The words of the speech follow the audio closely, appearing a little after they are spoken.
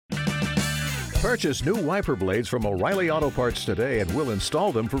Purchase new wiper blades from O'Reilly Auto Parts today and we'll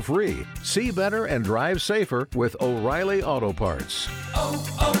install them for free. See better and drive safer with O'Reilly Auto Parts.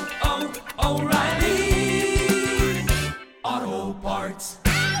 O'Reilly Auto Parts.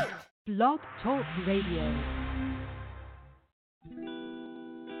 Blog Talk Radio.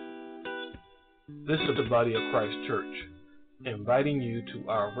 This is the Body of Christ Church, inviting you to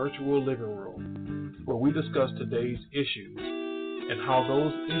our virtual living room, where we discuss today's issues and how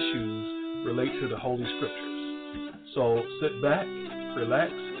those issues relate to the Holy Scriptures. So sit back,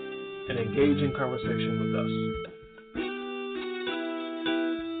 relax, and engage in conversation with us.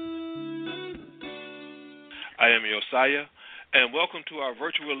 I am Josiah, and welcome to our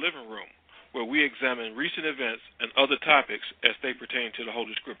virtual living room, where we examine recent events and other topics as they pertain to the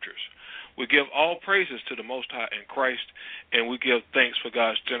Holy Scriptures. We give all praises to the Most High in Christ, and we give thanks for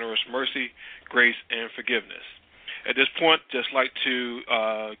God's generous mercy, grace, and forgiveness. At this point, just like to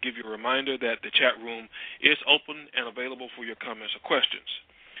give you a reminder that the chat room is open and available for your comments or questions.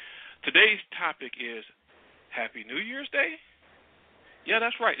 Today's topic is Happy New Year's Day? Yeah,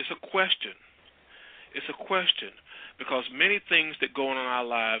 that's right. It's a question. It's a question because many things that go on in our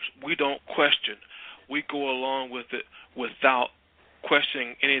lives, we don't question. We go along with it without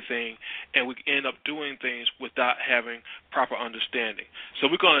questioning anything, and we end up doing things without having proper understanding. So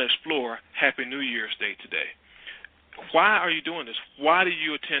we're going to explore Happy New Year's Day today. Why are you doing this? Why do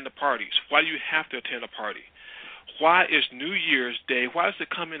you attend the parties? Why do you have to attend a party? Why is New Year's Day, why does it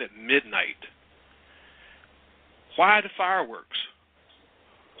come in at midnight? Why the fireworks?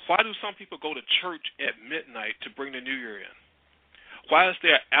 Why do some people go to church at midnight to bring the New Year in? Why is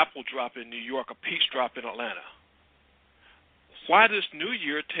there an apple drop in New York, a peach drop in Atlanta? Why does New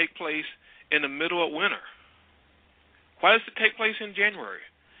Year take place in the middle of winter? Why does it take place in January?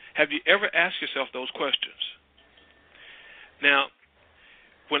 Have you ever asked yourself those questions? Now,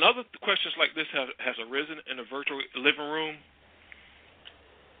 when other questions like this has arisen in the virtual living room,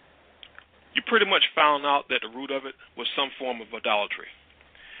 you pretty much found out that the root of it was some form of idolatry.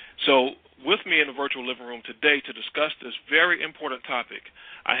 So with me in the virtual living room today to discuss this very important topic,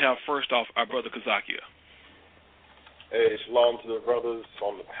 I have first off our brother Kazakia. Hey, shalom to the brothers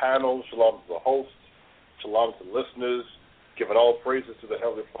on the panel, shalom to the hosts, shalom to the listeners, giving all praises to the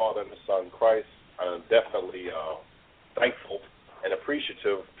Heavenly Father and the Son, Christ. I'm definitely thankful and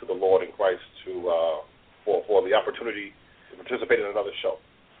appreciative to the Lord in Christ for the opportunity to participate in another show.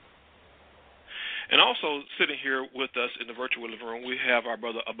 And also sitting here with us in the virtual living room, we have our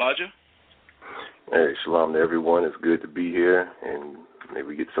brother Abaja. Hey, shalom to everyone. It's good to be here, and maybe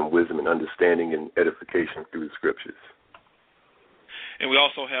we get some wisdom and understanding and edification through the Scriptures. And we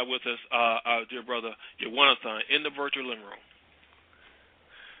also have with us our dear brother Yawanathan in the virtual living room.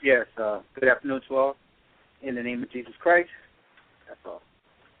 Yes, good afternoon to all. In the name of Jesus Christ, that's all.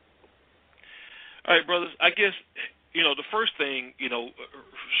 All right, brothers, I guess, the first thing,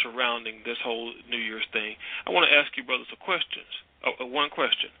 surrounding this whole New Year's thing, I want to ask you, brothers, one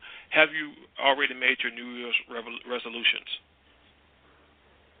question. Have you already made your New Year's resolutions?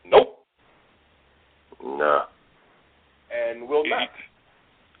 Nope. Nah. And will not.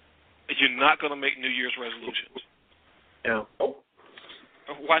 You're not going to make New Year's resolutions? No. Nope.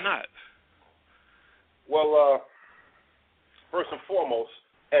 Why not? Well, first and foremost,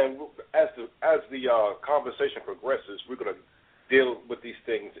 and as the conversation progresses, we're going to deal with these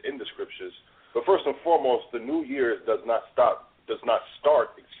things in the Scriptures. But first and foremost, the New Year does not start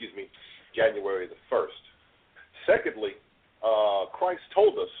January the 1st. Secondly, Christ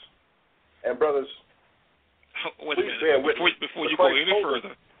told us, and brothers, wait a minute. Before you go any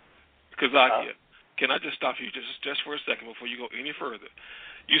further, Kazakia, can I just stop you just for a second before you go any further?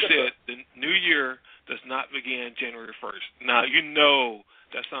 You said the New Year does not begin January 1st. Now,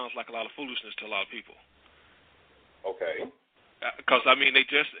 that sounds like a lot of foolishness to a lot of people. Okay. Because,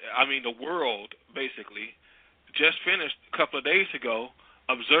 the world basically just finished a couple of days ago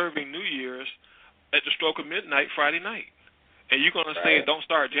observing New Year's at the stroke of midnight Friday night. And you're going to say it don't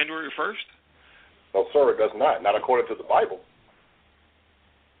start January 1st? No, sir, it does not. Not according to the Bible.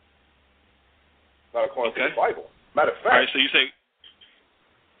 Not according to the Bible. Matter of fact. All right, so you say.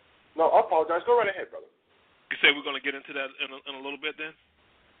 No, I apologize. Go right ahead, brother. You say we're going to get into that in a little bit then?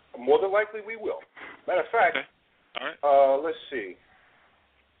 More than likely we will. Matter of fact, All right. Let's see.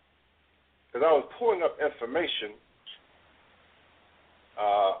 Because I was pulling up information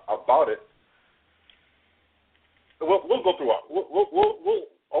about it. We'll go through it. We'll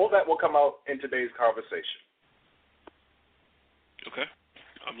all that will come out in today's conversation. Okay.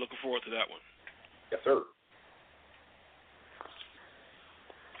 I'm looking forward to that one. Yes, sir.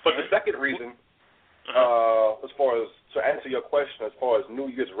 But the second reason As far as, to answer your question, as far as New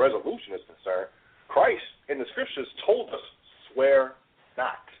Year's resolution is concerned, Christ in the scriptures told us, swear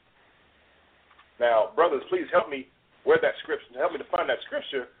not. Now, brothers, please help me help me to find that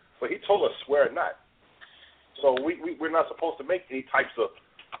scripture, but he told us, swear not. So we're not supposed to make any types of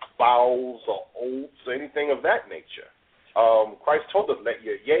vows or oaths or anything of that nature. Christ told us, let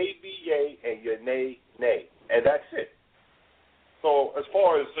your yea be yea and your nay, nay. And that's it. So as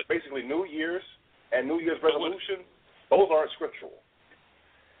far as basically New Year's and New Year's resolution, those aren't scriptural.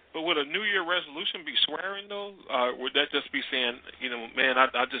 But would a New Year resolution be swearing, though? Would that just be saying, man,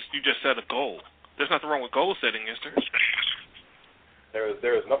 you just set a goal? There's nothing wrong with goal setting, is there?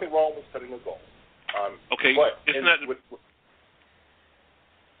 There is nothing wrong with setting a goal. Okay, but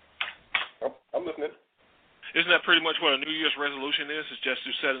I'm listening. Isn't that pretty much what a New Year's resolution is? It's just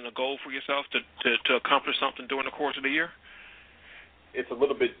you setting a goal for yourself to accomplish something during the course of the year? It's a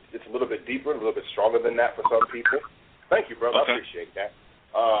little bit deeper, a little bit stronger than that for some people. Thank you, brother. Okay. I appreciate that.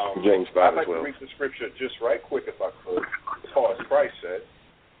 James 5 I'd like as well. to read the scripture just right quick, if I could, as far as Christ said.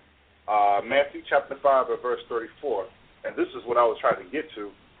 Matthew chapter 5 and verse 34. And this is what I was trying to get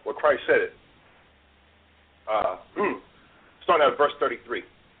to, where Christ said it. Starting at verse 33.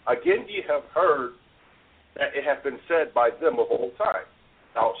 Again ye have heard that it hath been said by them of old time,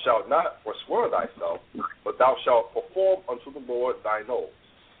 thou shalt not forswear thyself, but thou shalt perform unto the Lord thine oaths.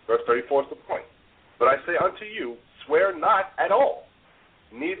 Verse 34 is the point. But I say unto you, swear not at all,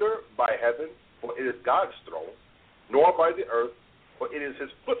 neither by heaven, for it is God's throne, nor by the earth, for it is his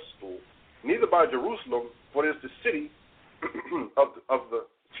footstool, neither by Jerusalem, for it is the city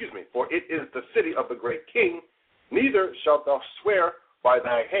for it is the city of the great king, neither shalt thou swear by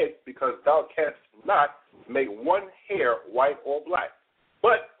thy head, because thou canst not make one hair white or black.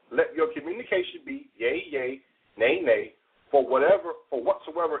 But let your communication be yea, yea, nay, nay, for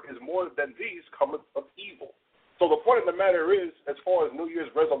whatsoever is more than these cometh of evil. So the point of the matter is, as far as New Year's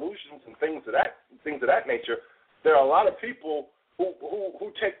resolutions and things of that nature, there are a lot of people who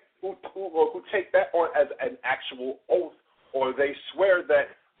take that on as an actual oath, or they swear that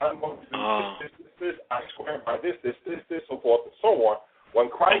I'm going to do this, I swear by this, so forth and so on. When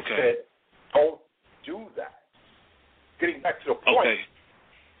Christ said, don't do that. Getting back to the point,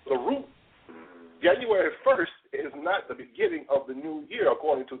 the root, January 1st is not the beginning of the new year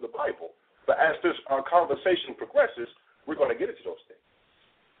according to the Bible. But as our conversation progresses, we're going to get into those things.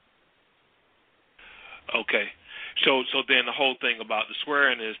 Okay. So then the whole thing about the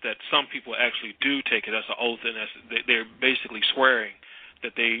swearing is that some people actually do take it as an oath, and they're basically swearing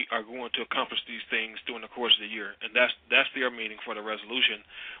that they are going to accomplish these things during the course of the year, and that's their meaning for the resolution.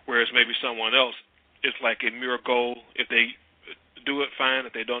 Whereas maybe someone else, it's like a mere goal. If they do it, fine.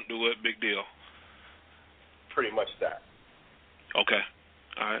 If they don't do it, big deal. Pretty much that. Okay.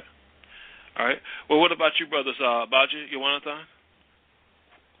 All right. Well, what about you, brothers? Baji, Yowanathan?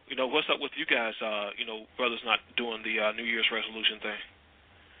 What's up with you guys, brothers not doing the New Year's resolution thing?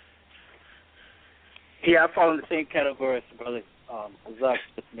 Yeah, I fall in the same category as the brother Zach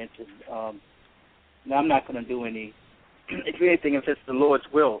just mentioned. Now, I'm not going to do any, if it's the Lord's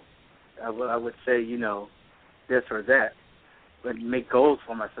will, I would say, this or that. But make goals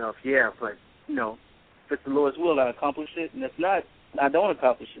for myself, yeah, but, if it's the Lord's will, I accomplish it, and if not, I don't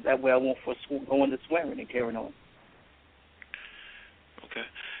accomplish it. That way I won't go into swearing and carrying on. Okay.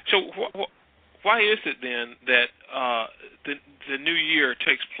 So why is it then that the new year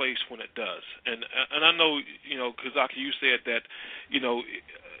takes place when it does? And I know, Kazaki, you said that,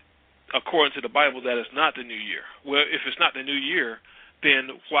 according to the Bible, that it's not the new year. Well, if it's not the new year, then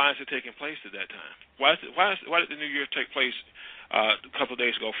why is it taking place at that time? Why did the new year take place a couple of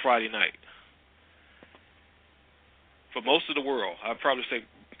days ago, Friday night? For most of the world, I'd probably say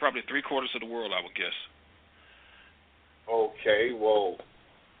three-quarters of the world, I would guess. Okay, well,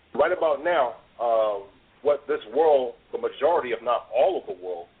 right about now, what this world, the majority, if not all of the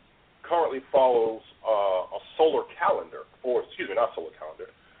world, currently follows a solar calendar,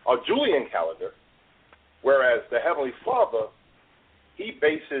 a Julian calendar, whereas the Heavenly Father, he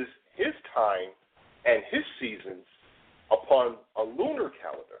bases his time and his seasons upon a lunar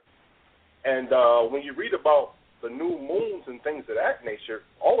calendar. And when you read about the new moons and things of that nature,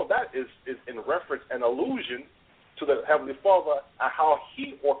 all of that is in reference and allusion to the Heavenly Father and how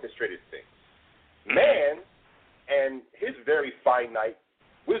he orchestrated things. Man, and his very finite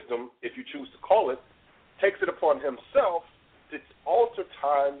wisdom, if you choose to call it, takes it upon himself to alter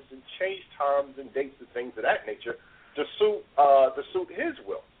times and change times and dates and things of that nature to suit his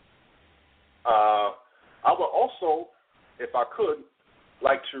will. I would also, if I could,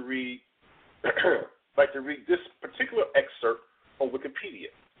 like to read this particular excerpt from Wikipedia.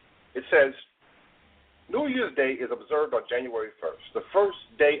 It says, New Year's Day is observed on January 1st, the first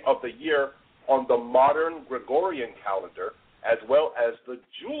day of the year on the modern Gregorian calendar, as well as the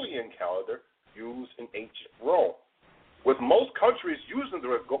Julian calendar used in ancient Rome. With most countries using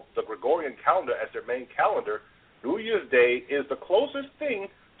the Gregorian calendar as their main calendar, New Year's Day is the closest thing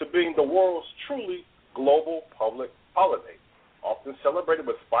to being the world's truly global public holiday, often celebrated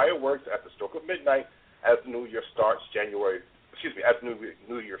with fireworks at the stroke of midnight as the New Year starts.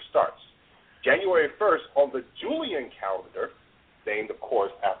 New Year starts. January 1st on the Julian calendar, named, of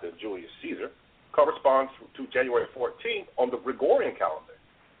course, after Julius Caesar, corresponds to January 14th on the Gregorian calendar,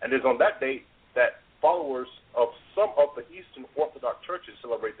 and it is on that date that followers of some of the Eastern Orthodox churches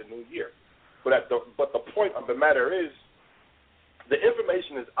celebrate the New Year. But the point of the matter is, the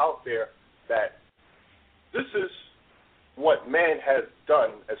information is out there that this is what man has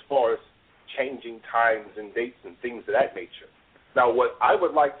done as far as changing times and dates and things of that nature. Now, what I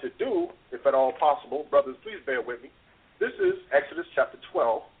would like to do, if at all possible, brothers, please bear with me. This is Exodus chapter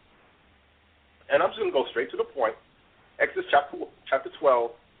 12, and I'm just going to go straight to the point. Exodus chapter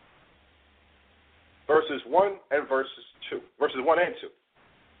 12, verses 1 and 2.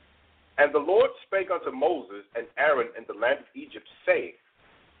 And the Lord spake unto Moses and Aaron in the land of Egypt, saying,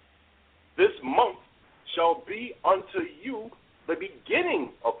 This month shall be unto you the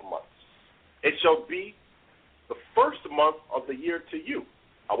beginning of months. It shall be the first month of the year to you.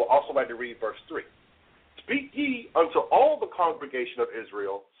 I will also like to read verse 3. Speak ye unto all the congregation of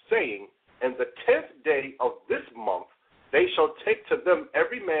Israel, saying, In the 10th day of this month they shall take to them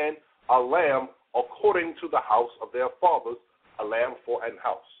every man a lamb according to the house of their fathers, a lamb for an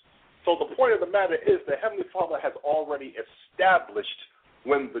house. So the point of the matter is the Heavenly Father has already established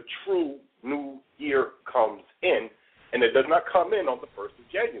when the true new year comes in, and it does not come in on the 1st of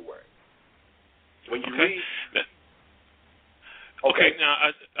January. When you read... Okay, now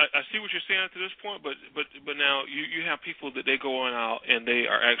I see what you're saying to this point, but now you have people that they go on out and they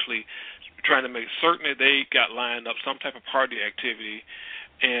are actually trying to make certain that they got lined up some type of party activity,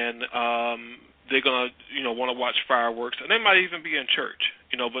 and they're gonna want to watch fireworks, and they might even be in church,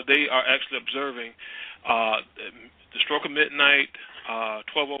 but they are actually observing the stroke of midnight,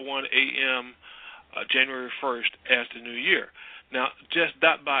 12:01 a.m. January 1st as the new year. Now, just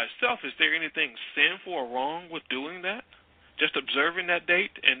that by itself, is there anything sinful or wrong with doing that? Just observing that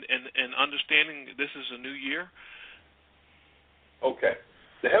date and understanding this is a new year? Okay.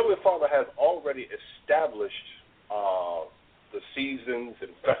 The Heavenly Father has already established the seasons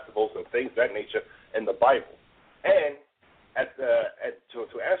and festivals and things of that nature in the Bible. And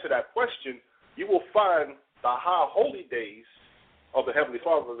to answer that question, you will find the high holy days of the Heavenly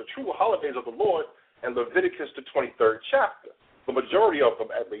Father, the true holidays of the Lord, in Leviticus, the 23rd chapter. The majority of them,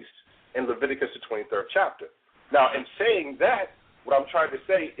 at least, in Leviticus, the 23rd chapter. Now, in saying that, what I'm trying to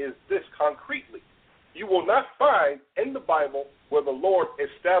say is this concretely. You will not find in the Bible where the Lord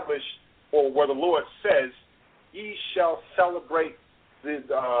established or where the Lord says, ye shall celebrate the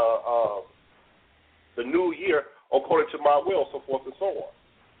new year according to my will, so forth and so on.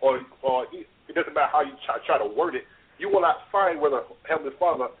 Or it doesn't matter how you try to word it. You will not find where the Heavenly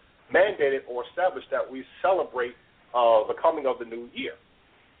Father mandated or established that we celebrate the coming of the new year.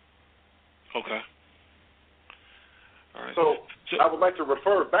 Okay. All right. So I would like to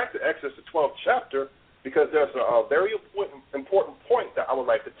refer back to Exodus, the 12th chapter, because there's a very important point that I would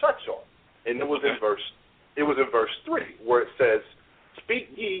like to touch on, and it was in verse 3, where it says, "Speak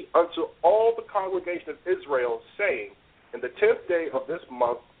ye unto all the congregation of Israel, saying, In the 10th day of this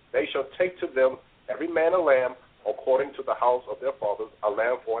month they shall take to them every man a lamb according to the house of their fathers, a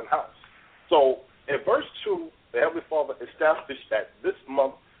lamb for an house." So in verse 2, the Heavenly Father established that this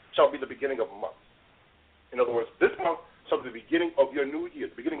month shall be the beginning of months. In other words, this month shall be the beginning of your new year,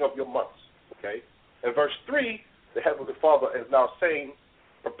 the beginning of your months. Okay? In verse 3, the Heavenly Father is now saying,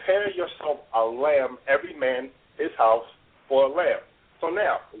 prepare yourself a lamb, every man his house for a lamb. So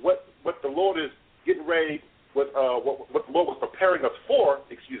now, what the Lord is getting ready, what the Lord was preparing us for,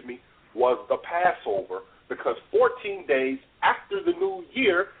 was the Passover, because 14 days after the new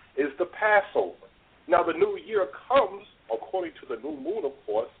year is the Passover. Now, the new year comes, according to the new moon, of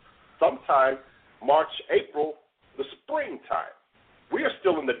course, sometime March, April, the springtime. We are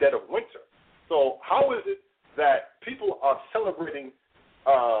still in the dead of winter. So how is it that people are celebrating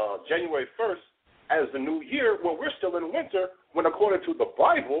January 1st as the new year when we're still in winter, when according to the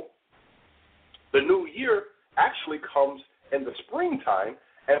Bible, the new year actually comes in the springtime,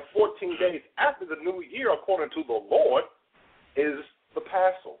 and 14 days after the new year, according to the Lord, is the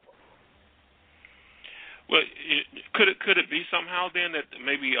Passover? Well, could it be somehow then that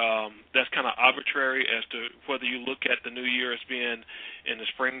maybe that's kind of arbitrary as to whether you look at the new year as being in the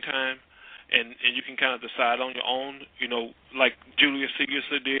springtime and you can kind of decide on your own, like Julius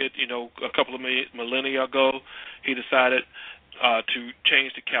Caesar did, a couple of millennia ago. He decided to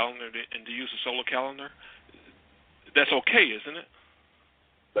change the calendar and to use the solar calendar. That's okay, isn't it?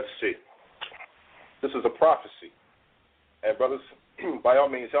 Let's see. This is a prophecy. And brothers, by all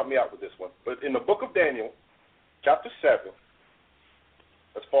means, help me out with this one. But in the book of Daniel, chapter 7,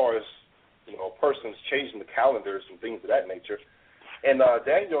 as far as, persons changing the calendars and things of that nature, in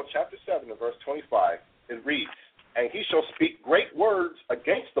Daniel chapter 7 and verse 25, it reads, "And he shall speak great words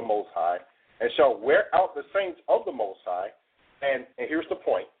against the Most High, and shall wear out the saints of the Most High, and here's the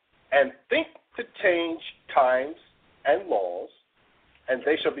point, and think to change times and laws, and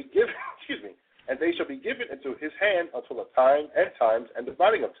they shall be given, and they shall be given into his hand until a time and times and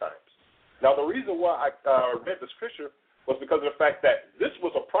dividing of times." Now, the reason why I read the scripture was because of the fact that this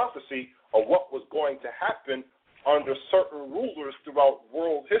was a prophecy of what was going to happen under certain rulers throughout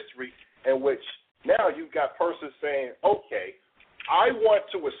world history, in which now you've got persons saying, okay, I want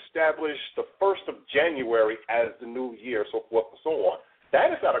to establish the 1st of January as the new year, so forth and so on.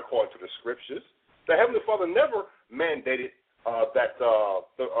 That is not according to the scriptures. The Heavenly Father never mandated that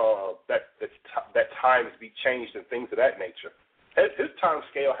times be changed and things of that nature. His time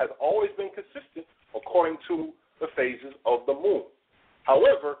scale has always been consistent according to the phases of the moon.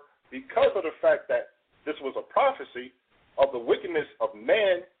 However, because of the fact that this was a prophecy of the wickedness of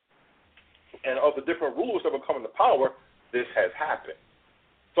man and of the different rulers that will come into power, this has happened.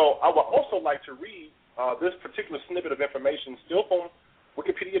 So I would also like to read this particular snippet of information still from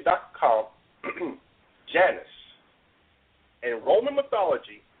Wikipedia.com. Janus. In Roman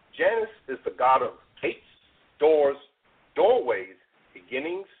mythology, Janus is the god of gates, doors, doorways,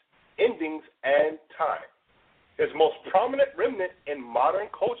 beginnings, endings, and time. His most prominent remnant in modern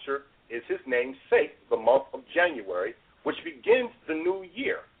culture is his namesake, the month of January, which begins the new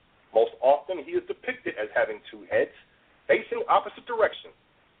year. Most often, he is depicted as having two heads facing opposite directions.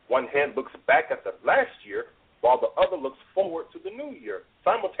 One head looks back at the last year, while the other looks forward to the new year,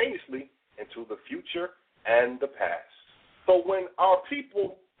 simultaneously into the future and the past. So when our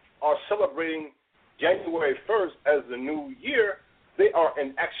people are celebrating January 1st as the new year, they are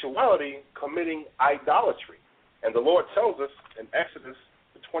in actuality committing idolatry. And the Lord tells us in Exodus,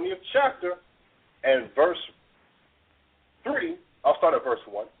 the 20th chapter, and verse 3, I'll start at verse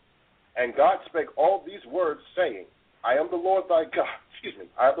 1. And God spake all these words, saying, I am the Lord thy God,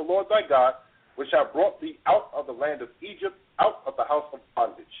 I am the Lord thy God, which have brought thee out of the land of Egypt, out of the house of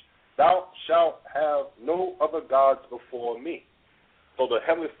bondage. Thou shalt have no other gods before me. So the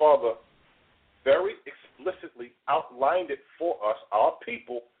Heavenly Father very explicitly outlined it for us, our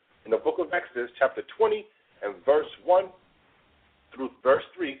people, in the book of Exodus, chapter 20, and verse 1 through verse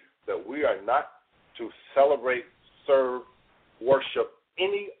 3, that we are not to celebrate, serve, worship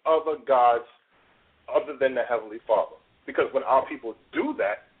any other gods other than the Heavenly Father. Because when our people do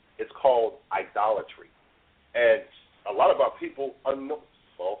that, it's called idolatry. And a lot of our people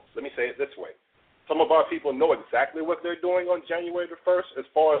let me say it this way. Some of our people know exactly what they're doing on January the 1st as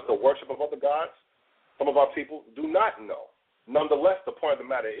far as the worship of other gods. Some of our people do not know. Nonetheless, the point of the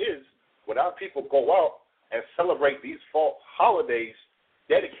matter is, when our people go out and celebrate these false holidays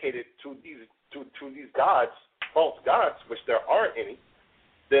dedicated to these gods, false gods, which there aren't any,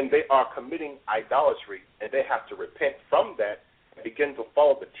 then they are committing idolatry, and they have to repent from that and begin to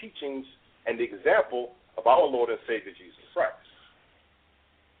follow the teachings and the example of our Lord and Savior Jesus Christ.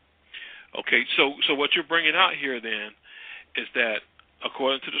 Okay, so what you're bringing out here then is that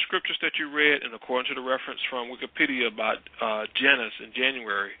according to the scriptures that you read and according to the reference from Wikipedia about Janus in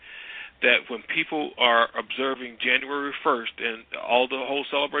January, that when people are observing January 1st and all the whole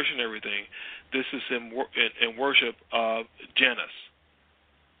celebration and everything, this is in worship of Janus.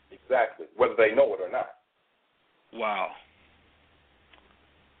 Exactly, whether they know it or not. Wow.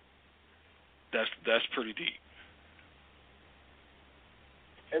 That's pretty deep.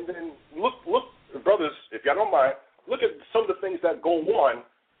 And then look, brothers, if y'all don't mind, look at some of the things that go on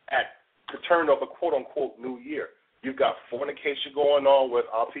at the turn of a quote-unquote new year. You've got fornication going on with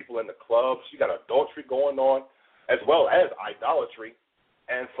our people in the clubs. You got adultery going on, as well as idolatry.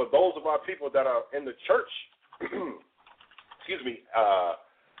 And for those of our people that are in the church,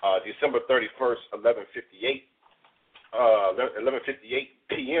 December 31st, 11:58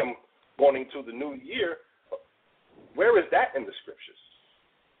 p.m. going into the new year, where is that in the scriptures?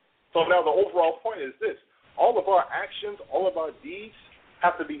 So now the overall point is this. All of our actions, all of our deeds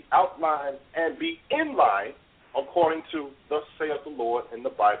have to be outlined and be in line according to thus saith the Lord in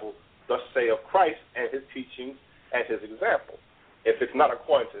the Bible, thus saith Christ and his teachings and his example. If it's not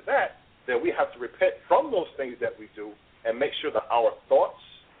according to that, then we have to repent from those things that we do and make sure that our thoughts,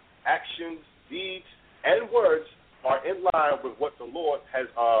 actions, deeds, and words are in line with what the Lord has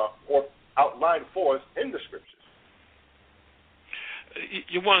outlined for us in the Scriptures.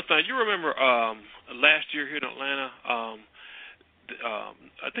 One thing, you remember last year here in Atlanta, I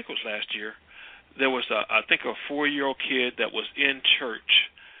think it was last year, there was, a 4-year-old kid that was in church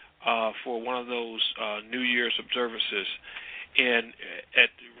for one of those New Year's observances, and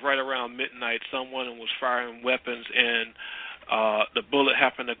right around midnight, someone was firing weapons, and the bullet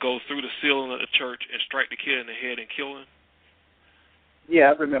happened to go through the ceiling of the church and strike the kid in the head and kill him.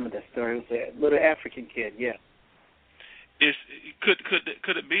 Yeah, I remember that story. It was a little African kid, yeah.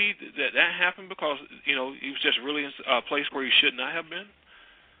 Could it be that happened because, he was just really in a place where he should not have been?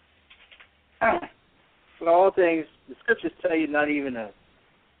 For all things, the Scriptures tell you not even a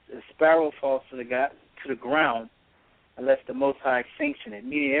sparrow falls to the ground unless the Most High sanction it,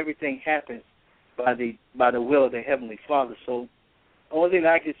 meaning everything happens by the will of the Heavenly Father. So the only thing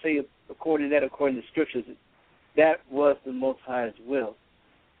I can say according to the Scriptures, that was the Most High's will.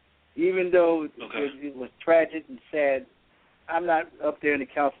 Even though it was tragic and sad, I'm not up there in the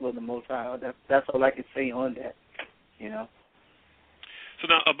council of the Most High. That's all I can say on that, So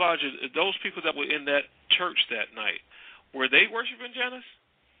now, Abadja, those people that were in that church that night, were they worshiping Janus?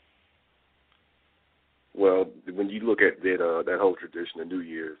 Well, when you look at that whole tradition of New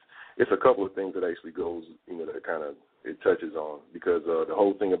Year's, it's a couple of things that actually goes, that kind of it touches on, because the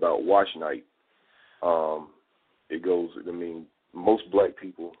whole thing about wash night, it goes. I mean, most black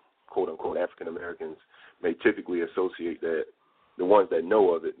people, quote unquote African Americans, may typically associate that. The ones that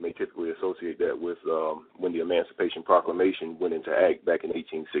know of it may typically associate that with when the Emancipation Proclamation went into act back in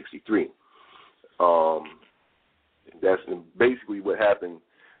 1863. That's basically what happened.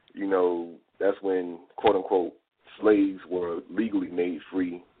 That's when, quote unquote, slaves were legally made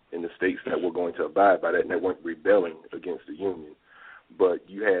free in the states that were going to abide by that and that weren't rebelling against the Union. But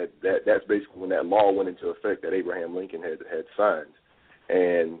you had that's basically when that law went into effect that Abraham Lincoln had signed.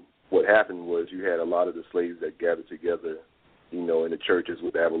 And what happened was you had a lot of the slaves that gathered together, in the churches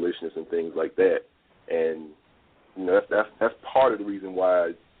with abolitionists and things like that. And, that's part of the reason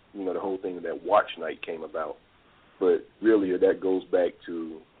why, the whole thing of that watch night came about. But really that goes back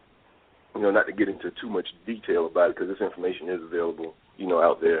to, not to get into too much detail about it because this information is available,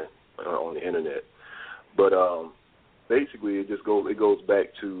 out there on the Internet. But basically it goes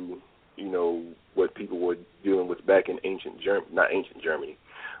back to, what people were dealing with back in not ancient Germany,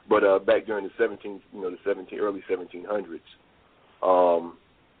 but back during the early 1700s.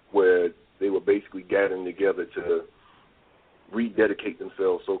 Where they were basically gathering together to rededicate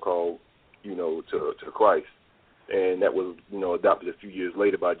themselves, so-called, to Christ. And that was, adopted a few years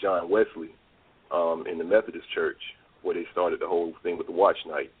later by John Wesley in the Methodist Church, where they started the whole thing with the watch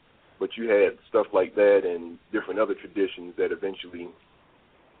night. But you had stuff like that and different other traditions that eventually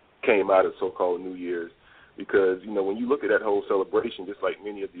came out of so-called New Year's. Because, when you look at that whole celebration, just like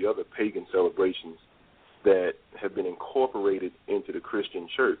many of the other pagan celebrations that have been incorporated into the Christian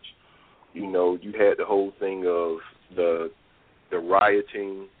church, you had the whole thing of the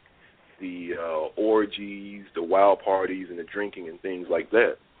rioting, the orgies, the wild parties, and the drinking and things like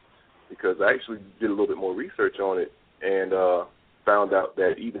that. Because I actually did a little bit more research on it and found out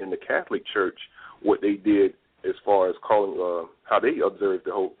that even in the Catholic Church, what they did as far as calling how they observed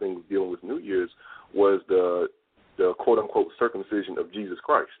the whole thing dealing with New Year's was the quote-unquote circumcision of Jesus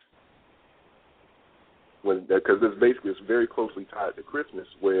Christ. Because it's very closely tied to Christmas,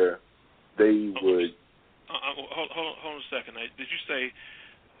 where they would. Hold on a second. Did you say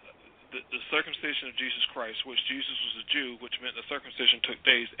the circumcision of Jesus Christ, which Jesus was a Jew, which meant the circumcision took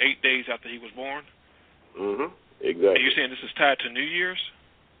 8 days after he was born? Mm-hmm. Exactly. And you're saying this is tied to New Year's?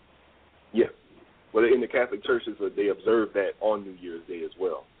 Yeah. Well, in the Catholic churches, they observe that on New Year's Day as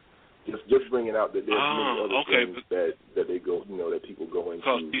well. Just bringing out that there's many other things that they go, that people go into.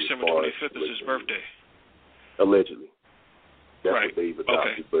 Because December 25th is his birthday. Allegedly. That's right. what they've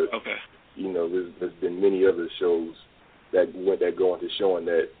adopted. Okay. But, there's been many other shows that go into showing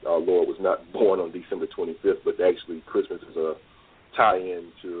that our Lord was not born on December 25th, but actually Christmas is a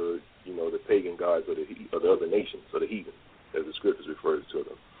tie-in to, the pagan gods of the other nations, or the heathen, as the Scriptures refers to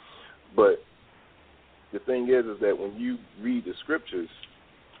them. But the thing is that when you read the Scriptures,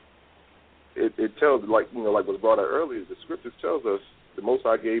 it tells, like was brought out earlier, the Scriptures tells us the Most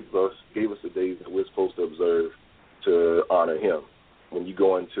High gave us the days that we're supposed to observe to honor Him. When you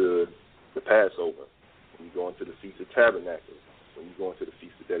go into the Passover, when you go into the Feast of Tabernacles, when you go into the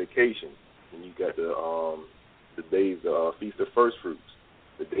Feast of Dedication, when you got the days, Feast of First Fruits,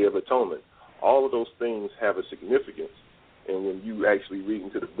 the Day of Atonement, all of those things have a significance. And when you actually read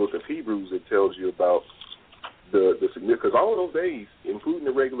into the book of Hebrews, it tells you about because all of those days, including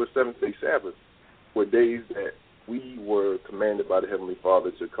the regular seventh-day Sabbath, were days that we were commanded by the Heavenly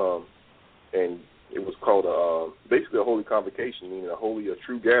Father to come, and it was called basically a holy convocation, meaning a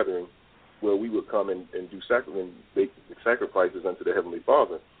true gathering, where we would come and do sacrifices unto the Heavenly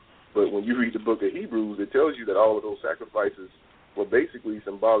Father. But when you read the book of Hebrews, it tells you that all of those sacrifices were basically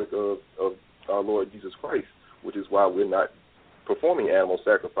symbolic of our Lord Jesus Christ, which is why we're not performing animal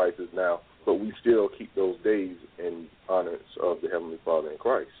sacrifices now, but we still keep those days in honor of the Heavenly Father in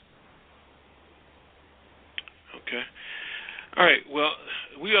Christ. Okay. All right. Well,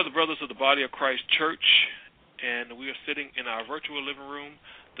 we are the Brothers of the Body of Christ Church, and we are sitting in our virtual living room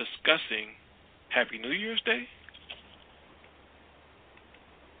discussing Happy New Year's Day.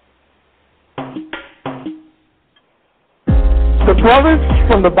 The Brothers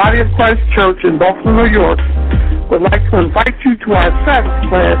from the Body of Christ Church in Buffalo, New York, would like to invite you to our Sabbath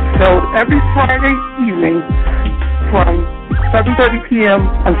class held every Friday evening from 7:30 p.m.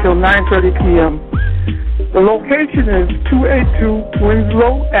 until 9:30 p.m. The location is 282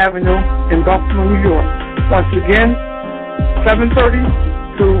 Winslow Avenue in Buffalo, New York. Once again, 7:30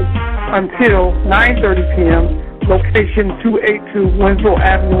 until 9:30 p.m. Location 282 Winslow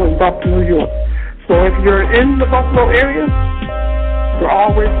Avenue in Buffalo, New York. So if you're in the Buffalo area, you're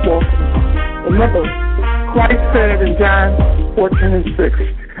always welcome. Remember, Christ said in John 14:6,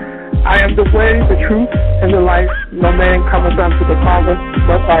 I am the way, the truth, and the life. No man cometh unto the Father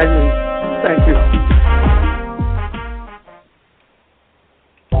but by me. Thank you.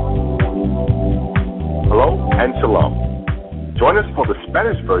 Hello and shalom. Join us for the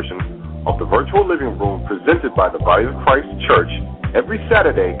Spanish version of the virtual living room presented by the Body of Christ Church every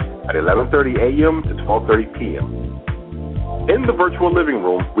Saturday at 11:30 a.m. to 12:30 p.m. In the virtual living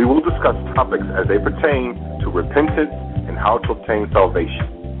room, we will discuss topics as they pertain to repentance and how to obtain salvation.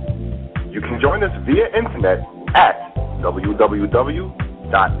 You can join us via internet at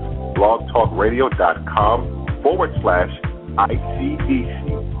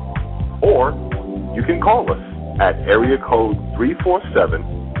www.blogtalkradio.com/ICDC, or you can call us at area code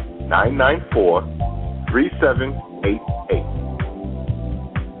 347-994-3788.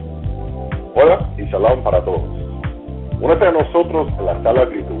 Hola y shalom para todos. Únete a nosotros en la sala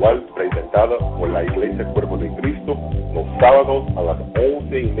virtual presentada por la Iglesia Cuerpo de Cristo los sábados a las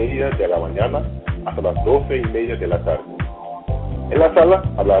 11:30 de la mañana hasta las 12:30 de la tarde. En la sala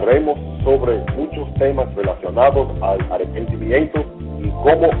hablaremos sobre muchos temas relacionados al arrepentimiento y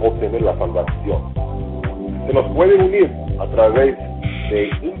cómo obtener la salvación. Se nos puede unir a través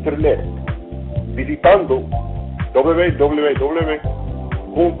de internet visitando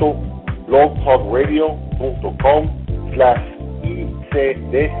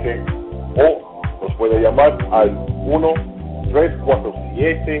www.blogtalkradio.com/ICDC o nos puede llamar al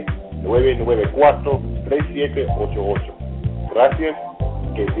 1-347-994-3788. Gracias,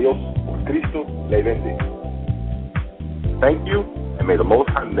 que Dios por Cristo le bendiga. Thank you, and may the Most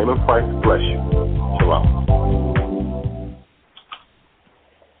High name of Christ bless you. Shalom.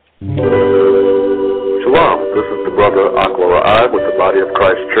 Shalom, this is the brother Akla Ra'ad with the Body of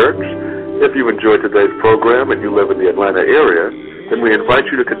Christ Church. If you enjoyed today's program and you live in the Atlanta area, then we invite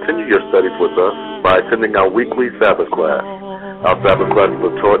you to continue your studies with us by attending our weekly Sabbath class. Our Sabbath classes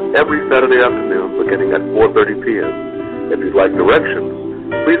are taught every Saturday afternoon beginning at 4:30 p.m. If you'd like directions,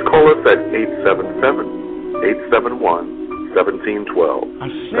 please call us at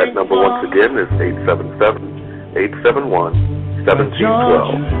 877-871-1712. That number once again is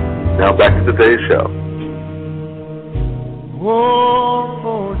 877-871-1712. Now back to today's show.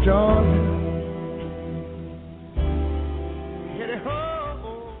 Whoa, John.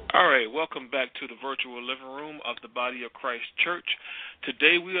 All right, welcome back to the virtual living room of the Body of Christ Church.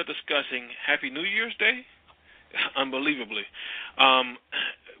 Today we are discussing Happy New Year's Day, unbelievably.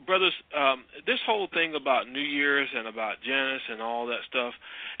 Brothers, this whole thing about New Year's and about Janus and all that stuff,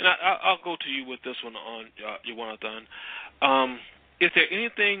 and I'll go to you with this one on Jonathan. Is there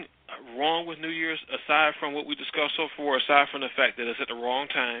anything wrong with New Year's aside from what we discussed so far, aside from the fact that it's at the wrong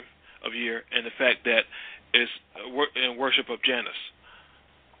time of year and the fact that it's in worship of Janus?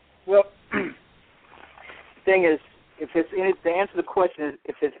 Well, the thing is, the answer to the question is,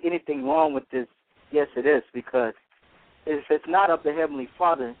 if there's anything wrong with this, yes, it is, because if it's not of the Heavenly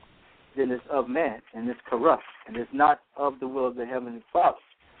Father, then it's of man, and it's corrupt, and it's not of the will of the Heavenly Father.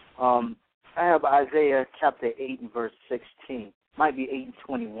 I have Isaiah chapter 8 and verse 16. Might be 8 and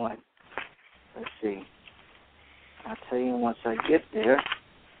 21. Let's see. I'll tell you once I get there.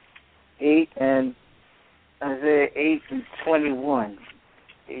 Isaiah 8 and 21.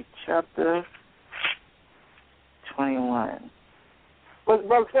 8 chapter 21. Well,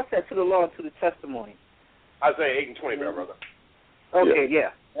 brother, what's that? To the law and to the testimony. Isaiah 8:20, brother. Okay,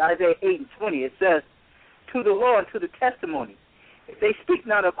 yeah. Isaiah 8:20. It says, to the law and to the testimony. If they speak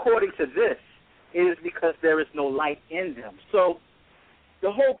not according to this, it is because there is no light in them. So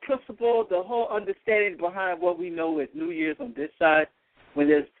the whole principle, the whole understanding behind what we know is New Year's on this side, when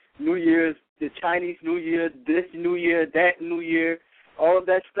there's New Year's, the Chinese New Year, this New Year, that New Year, all of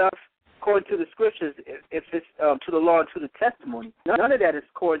that stuff, according to the scriptures, if it's to the law and to the testimony, none of that is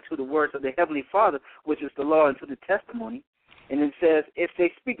according to the words of the Heavenly Father, which is the law and to the testimony. And it says, if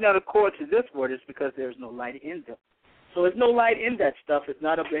they speak not according to this word, it's because there is no light in them. So there's no light in that stuff. It's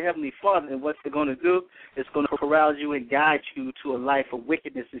not of the Heavenly Father. And what they're going to do is going to carouse you and guide you to a life of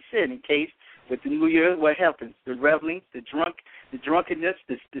wickedness and sin. In case with the New Year, what happens? The reveling, the drunkenness,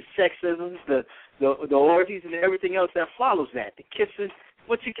 the sexism, the orgies, and everything else that follows that. The kissing.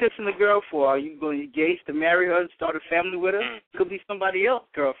 What you kissing the girl for? Are you going to engage to marry her and start a family with her? It could be somebody else's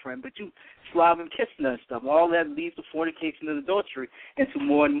girlfriend, but you slobbing and kissing her and stuff. All that leads to fornication and adultery into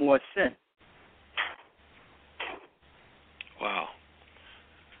more and more sin. Wow.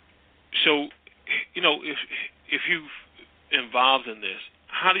 So, if you've involved in this,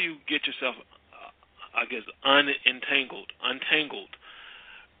 how do you get yourself, untangled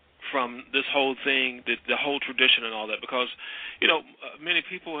from this whole thing, the whole tradition and all that? Because, many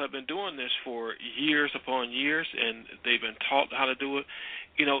people have been doing this for years upon years, and they've been taught how to do it.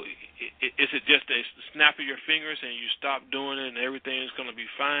 Is it just a snap of your fingers and you stop doing it and everything is going to be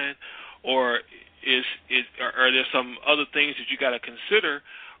fine? Or are there some other things that you got to consider?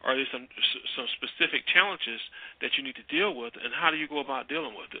 Or are there some specific challenges that you need to deal with, and how do you go about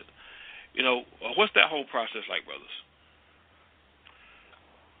dealing with it? What's that whole process like, brothers?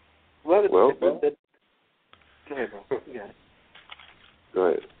 Well, go ahead, bro. Yeah. Go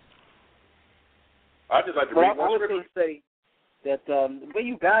ahead. I'd just like to read one scripture. I would say that the way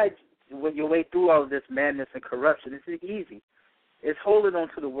you guide when your way through all of this madness and corruption, it's easy. It's holding on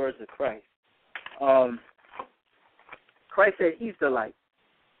to the words of Christ. Christ said He's the light.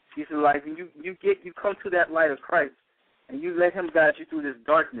 He's the light, and you come to that light of Christ, and you let Him guide you through this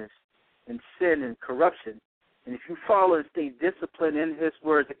darkness and sin and corruption. And if you follow and stay disciplined in His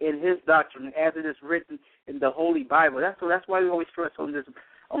words, in His doctrine, as it is written in the Holy Bible, that's why we always stress on this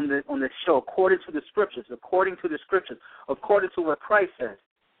show, according to the Scriptures, according to what Christ says.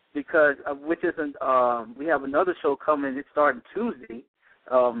 Because we have another show coming. It's starting Tuesday.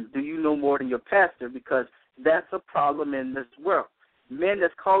 Do you know more than your pastor? Because that's a problem in this world. Men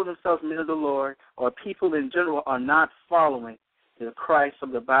that call themselves men of the Lord, or people in general, are not following the Christ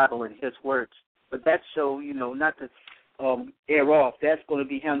of the Bible and His words. But that show, not to air off, that's going to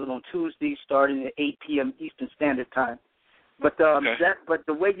be handled on Tuesday, starting at 8 p.m. Eastern Standard Time. But but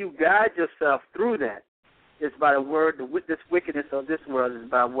the way you guide yourself through that is by the word. This wickedness of this world is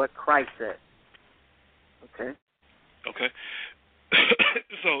by what Christ said. Okay. Okay.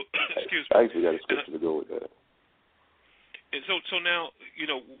 So, excuse me. I actually got a scripture to go with that. And so now,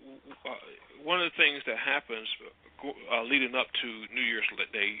 one of the things that happens leading up to New Year's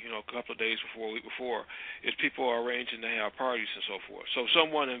Day, a couple of days before, a week before, is people are arranging to have parties and so forth. So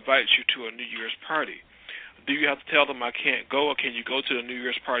someone invites you to a New Year's party. Do you have to tell them I can't go, or can you go to the New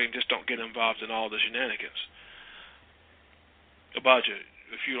Year's party and just don't get involved in all the shenanigans? Abadja,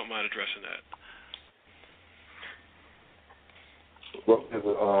 if you don't mind addressing that. Well,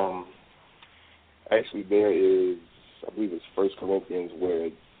 actually there is, I believe it's 1 Corinthians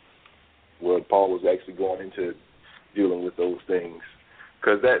where Paul was actually going into dealing with those things.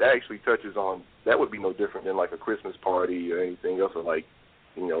 Because that actually touches on, that would be no different than like a Christmas party or anything else, or like,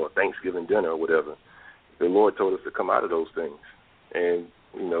 a Thanksgiving dinner or whatever. The Lord told us to come out of those things. And,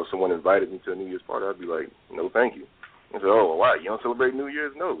 someone invited me to a New Year's party, I'd be like, no, thank you. And say, oh, well, why? You don't celebrate New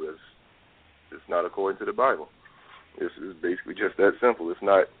Year's? No, it's not according to the Bible. This is basically just that simple. It's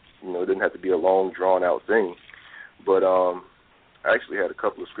not, it doesn't have to be a long, drawn-out thing. But I actually had a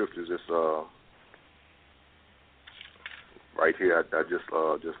couple of scriptures that's right here. I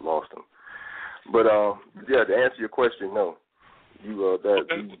just lost them. But, yeah, to answer your question, no.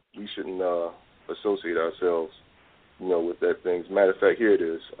 We shouldn't associate ourselves, with that thing. As a matter of fact, here it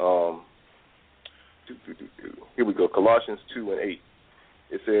is. Here we go, Colossians 2:8.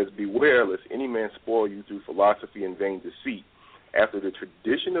 It says, beware lest any man spoil you through philosophy and vain deceit, after the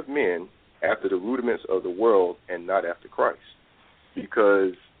tradition of men, after the rudiments of the world, and not after Christ.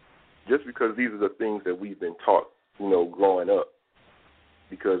 Because these are the things that we've been taught, growing up.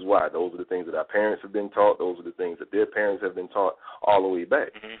 Because why? Those are the things that our parents have been taught. Those are the things that their parents have been taught all the way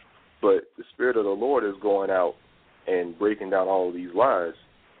back. Mm-hmm. But the Spirit of the Lord is going out and breaking down all of these lies.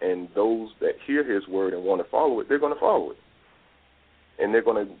 And those that hear His word and want to follow it, they're going to follow it. And they're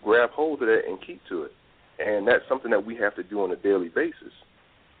going to grab hold of that and keep to it. And that's something that we have to do on a daily basis.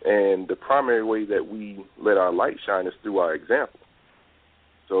 And the primary way that we let our light shine is through our example.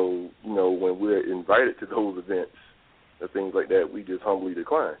 So, when we're invited to those events or things like that, we just humbly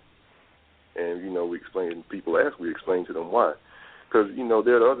decline. And, we explain, people ask, we explain to them why. Because,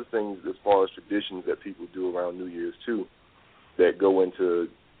 there are other things as far as traditions that people do around New Year's, too, that go into,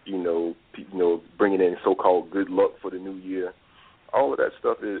 bringing in so-called good luck for the new year. All of that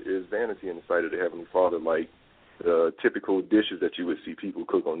stuff is vanity in the sight of the Heavenly Father, like the typical dishes that you would see people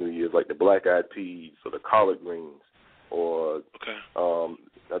cook on New Year's, like the black-eyed peas or the collard greens, or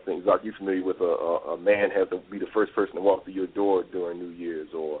I think, Zach, you're familiar with a man has to be the first person to walk through your door during New Year's,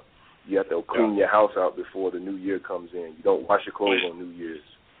 or you have to clean your house out before the new year comes in. You don't wash your clothes on New Year's.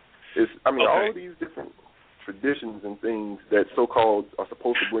 All of these different traditions and things that so-called are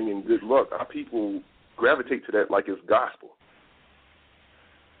supposed to bring in good luck, our people gravitate to that like it's gospel.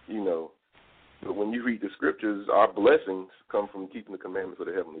 But when you read the scriptures, our blessings come from keeping the commandments of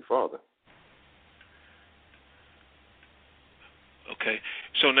the Heavenly Father. Okay.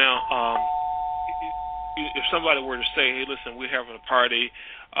 So now, if somebody were to say, hey, listen, we're having a party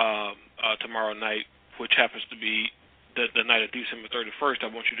tomorrow night, which happens to be the night of December 31st, I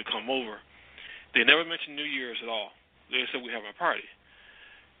want you to come over. They never mention New Year's at all. They said we're having a party.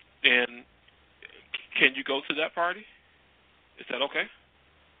 And can you go to that party? Is that okay?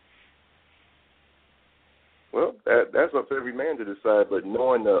 Well, that's up to every man to decide. But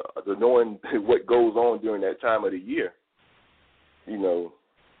knowing knowing what goes on during that time of the year,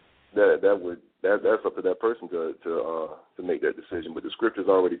 that's up to that person to make that decision. But the scriptures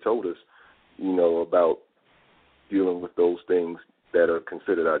already told us, about dealing with those things that are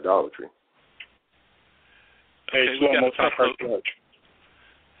considered idolatry. Hey, Shalom, Most High Christ bless.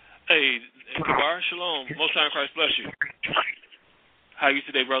 Hey, Kabar, Shalom, Most High Christ bless you. How are you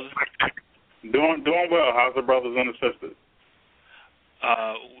today, brother? Doing well. How's the brothers and the sisters?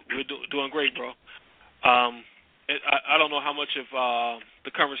 We're doing great, bro. I don't know how much of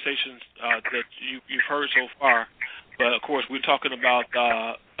the conversations that you've heard so far, but of course we're talking about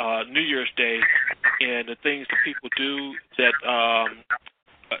New Year's Day and the things that people do that are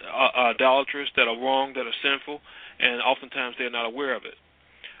idolatrous, that are wrong, that are sinful, and oftentimes they're not aware of it.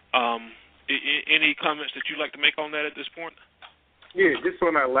 Any comments that you'd like to make on that at this point? Yeah, just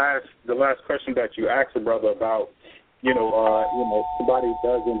on the last question that you asked, brother, about somebody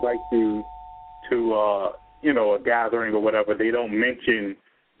does invite you to a gathering or whatever, they don't mention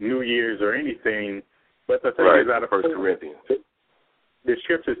New Year's or anything. But the thing is that 1 Corinthians, the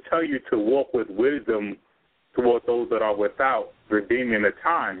scriptures tell you to walk with wisdom toward those that are without, redeeming the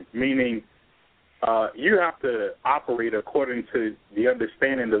time, meaning you have to operate according to the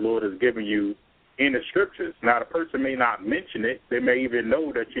understanding the Lord has given you in the scriptures. Now, the person may not mention it. They may even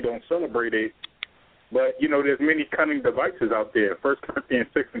know that you don't celebrate it. But, there's many cunning devices out there. 1 Corinthians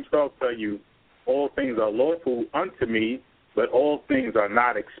 6 and 12 tell you, all things are lawful unto me, but all things are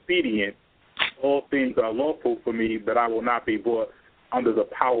not expedient. All things are lawful for me, but I will not be brought under the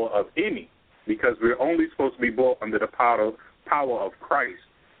power of any, because we're only supposed to be brought under the power of Christ.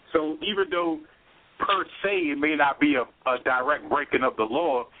 So even though per se it may not be a direct breaking of the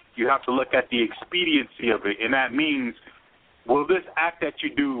law, you have to look at the expediency of it, and that means, will this act that you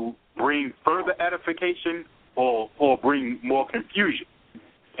do bring further edification or bring more confusion?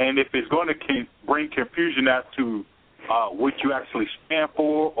 And if it's going to bring confusion as to what you actually stand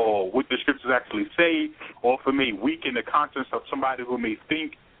for or what the scriptures actually say, or for me, weaken the conscience of somebody who may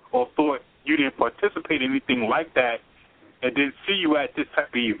think or thought you didn't participate in anything like that, and then see you at this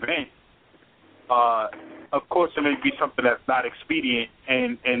type of event, of course it may be something that's not expedient,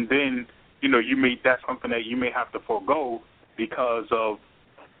 and then that's something that you may have to forego because of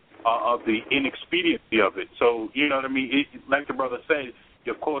the inexpediency of it. So you know what I mean? Like the brother said,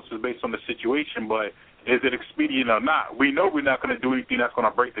 of course, it's based on the situation, but is it expedient or not? We know we're not going to do anything that's going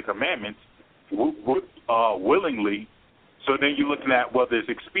to break the commandments willingly. So then you're looking at whether it's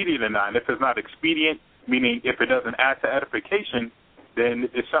expedient or not. And if it's not expedient, meaning if it doesn't add to edification, then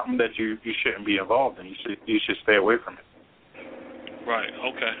it's something that you shouldn't be involved in. You should stay away from it. Right.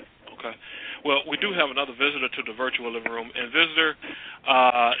 Okay. Well, we do have another visitor to the virtual living room. And visitor,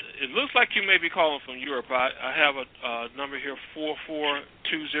 it looks like you may be calling from Europe. I have a number here,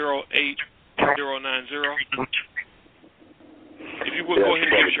 44208-090. If you would go ahead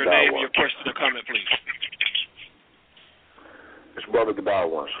and give us your name, your question, or comment, please. It's Brother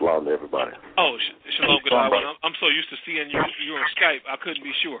Godwin. Shalom to everybody. Oh, Shalom Godwin. I'm so used to seeing you on Skype, I couldn't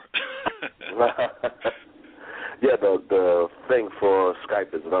be sure. Yeah, the thing for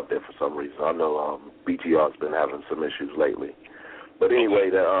Skype isn't up there for some reason. I know BTR's been having some issues lately. But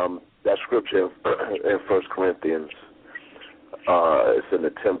anyway, that scripture in 1 Corinthians, it's in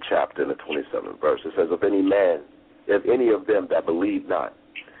the 10th chapter, in the 27th verse. It says, if any of them that believe not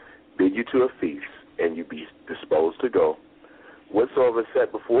bid you to a feast, and you be disposed to go, whatsoever is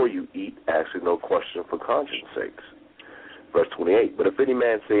set before you, eat, asking no question for conscience sakes. Verse 28, but if any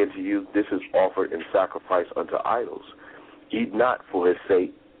man say unto you, this is offered in sacrifice unto idols, eat not for his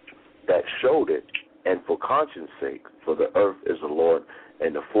sake that showed it, and for conscience sake, for the earth is the Lord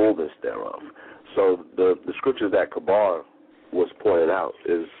and the fullness thereof. So the scriptures that Kabar was pointing out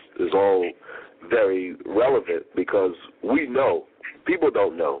is all very relevant, because we know, people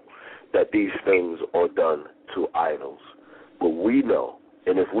don't know that these things are done to idols. But we know,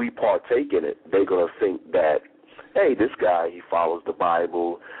 and if we partake in it, they're going to think that, hey, this guy, he follows the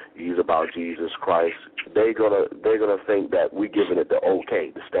Bible, he's about Jesus Christ. They're gonna think that we're giving it the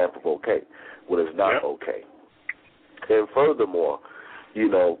okay, the stamp of okay, when it's not okay. And furthermore,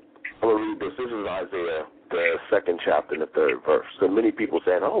 I'm going to read this. This is Isaiah, the 2nd chapter and the 3rd verse. So many people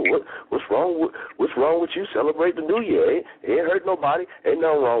saying, oh, what's wrong with you celebrating the New Year? It ain't hurt nobody. Ain't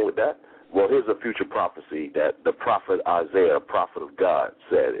nothing wrong with that. Well, here's a future prophecy that the prophet Isaiah, prophet of God,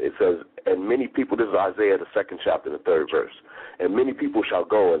 said. It says, and many people, this is Isaiah, the 2nd chapter and the 3rd verse, and many people shall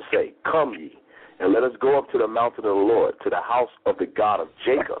go and say, come ye, and let us go up to the mountain of the Lord, to the house of the God of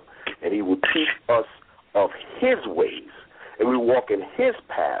Jacob, and he will teach us of his ways, and we walk in his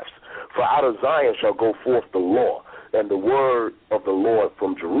paths. For out of Zion shall go forth the law, and the word of the Lord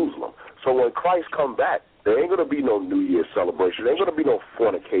from Jerusalem. So when Christ come back, there ain't going to be no New Year's celebration. There ain't going to be no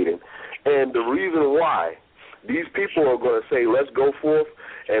fornicating. And the reason why these people are going to say, let's go forth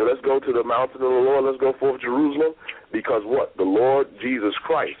and let's go to the mountain of the Lord, let's go forth Jerusalem, because what? The Lord Jesus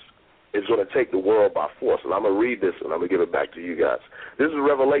Christ is going to take the world by force. And I'm going to read this, and I'm going to give it back to you guys. This is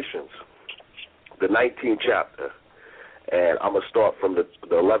Revelations, the 19th chapter, and I'm going to start from the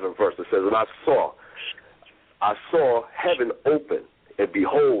 11th verse. It says, and I saw heaven open, and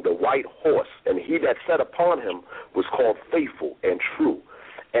behold, a white horse, and he that sat upon him was called Faithful and True,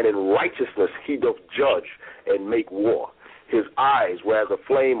 and in righteousness he doth judge and make war. His eyes were as a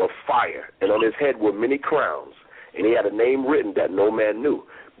flame of fire, and on his head were many crowns, and he had a name written that no man knew,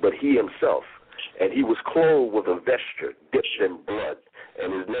 but he himself. And he was clothed with a vesture dipped in blood,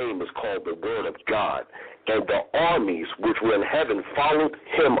 and his name is called the Word of God. And the armies which were in heaven followed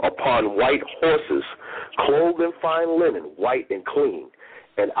him upon white horses, clothed in fine linen, white and clean.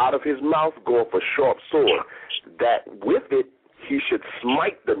 And out of his mouth goeth a sharp sword, that with it he should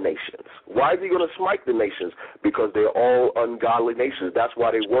smite the nations. Why is he going to smite the nations? Because they're all ungodly nations. That's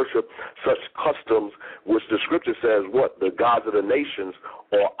why they worship such customs, which the scripture says, what? The gods of the nations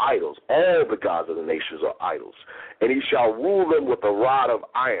are idols. All the gods of the nations are idols. And he shall rule them with a rod of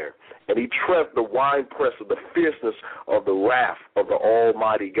iron, and he tread the winepress of the fierceness of the wrath of the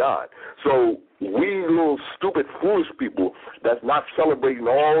Almighty God. So we little stupid, foolish people that's not celebrating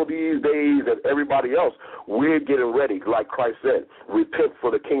all these days and everybody else, we're getting ready, like Christ said, repent for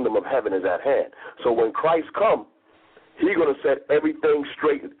the kingdom of heaven is at hand. So when Christ comes, he's going to set everything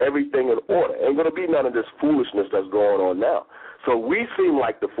straight and everything in order. Ain't going to be none of this foolishness that's going on now. So we seem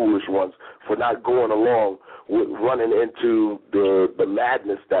like the foolish ones for not going along with running into the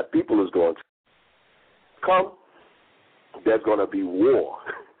madness that people is going to. Come, there's going to be war.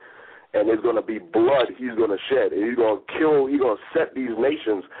 And there's going to be blood he's going to shed. And he's going to kill, he's going to set these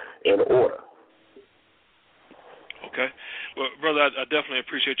nations in order. Okay. Well, brother, I definitely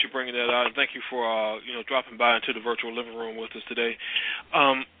appreciate you bringing that out, and thank you for dropping by into the virtual living room with us today.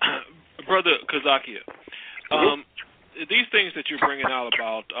 Brother Kazakia, these things that you're bringing out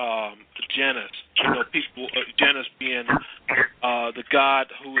about Janus, people, Janus being the god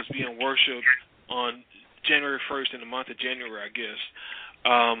who is being worshipped on January 1st in the month of January, I guess.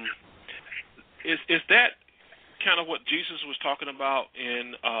 Is that kind of what Jesus was talking about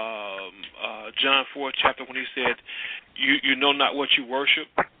in John 4th chapter when he said, you know not what you worship,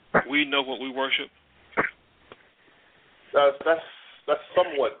 we know what we worship? That's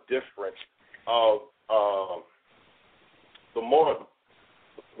somewhat different. The more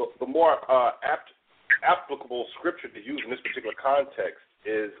applicable scripture to use in this particular context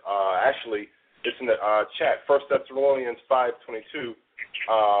is actually it's in the chat, 1 Thessalonians 5:22.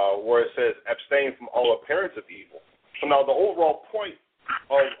 Where it says, abstain from all appearance of evil. So now the overall point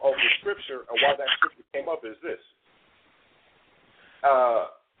of the scripture and why that scripture came up is this.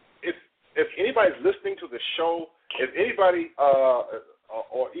 If anybody's listening to the show, if anybody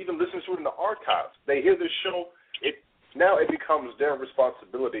or even listens to it in the archives, they hear this show, now it becomes their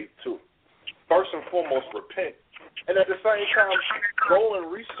responsibility to first and foremost repent, and at the same time go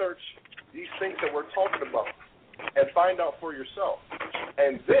and research these things that we're talking about. and find out for yourself.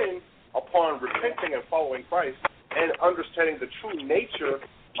 And then, upon repenting and following Christ and understanding the true nature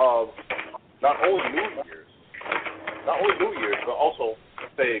of not only New Year's, but also,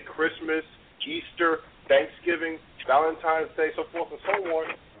 say, Christmas, Easter, Thanksgiving, Valentine's Day, so forth and so on.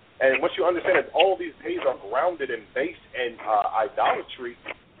 And once you understand that all these days are grounded and based in idolatry,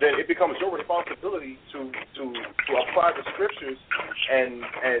 then it becomes your responsibility to apply the scriptures and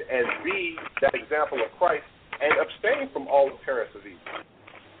be that example of Christ and abstain from all appearance of evil.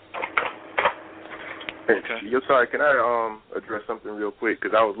 Okay. Yo, sorry, can I address something real quick?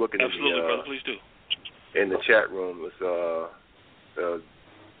 Because I was looking Absolutely, brother, please do. In the chat room. It's the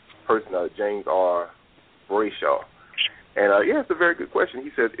person, James R. Brayshaw. And, it's a very good question.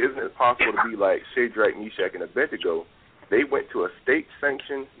 He says, isn't it possible to be like Shadrach, Meshach, and Abednego? They went to a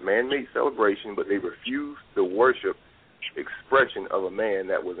state-sanctioned, man-made celebration, but they refused the worship expression of a man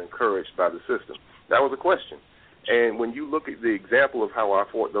that was encouraged by the system. That was a question. And when you look at the example of how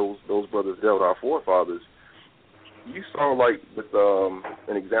those brothers dealt with our forefathers, you saw, like, with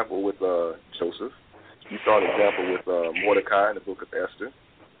an example with Joseph. You saw an example with Mordecai in the book of Esther.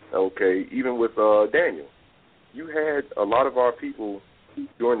 Okay, even with Daniel. You had a lot of our people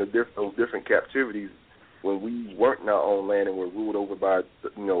during those different captivities when we weren't in our own land and were ruled over by,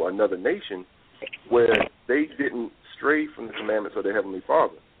 another nation, where they didn't stray from the commandments of their Heavenly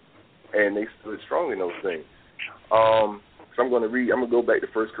Father, and they stood strong in those things. So I'm going to go back to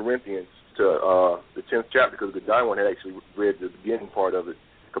 1 Corinthians to the 10th chapter, because Godiwin had actually read the beginning part of it.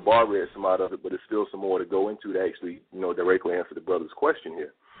 Kabar read some out of it, but there's still some more to go into to actually, directly answer the brother's question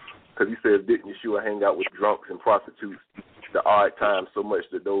here. Because he says, didn't Yeshua hang out with drunks and prostitutes the odd times so much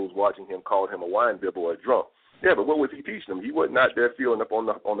that those watching him called him a wine bibber or a drunk? Yeah, but what was he teaching them? He wasn't out there filling up on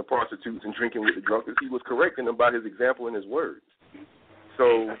the prostitutes and drinking with the drunkards. He was correcting them by his example and his words.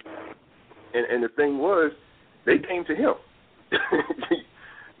 So, and the thing was, they came to him.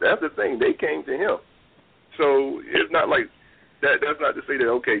 That's the thing. They came to him. So it's not like that. That's not to say that,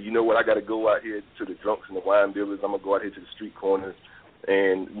 okay, you know what, I got to go out here to the drunks and the wine dealers. I'm going to go out here to the street corners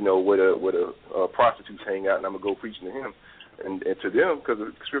and, where the prostitutes hang out, and I'm going to go preaching to him and to them, because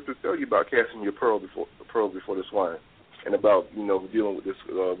the scriptures tell you about casting your pearl before the swine and about, dealing with this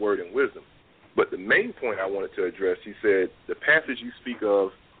word and wisdom. But the main point I wanted to address, he said, the passage you speak of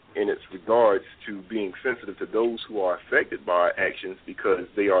in its regards to being sensitive to those who are affected by our actions because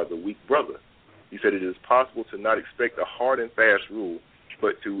they are the weak brother. He said it is possible to not expect a hard and fast rule,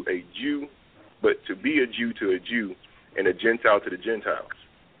 but to be a Jew to a Jew and a Gentile to the Gentiles.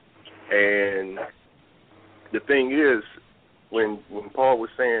 And the thing is, when Paul was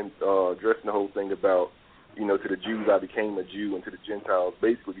saying, addressing the whole thing about, to the Jews I became a Jew, and to the Gentiles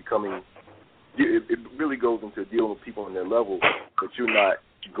basically becoming, it really goes into dealing with people on their level, but you're not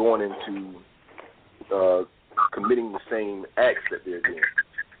going into committing the same acts that they're doing.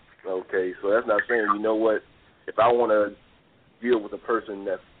 Okay, so that's not saying, if I want to deal with a person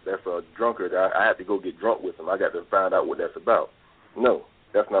that's a drunkard, I have to go get drunk with them. I got to find out what that's about. No,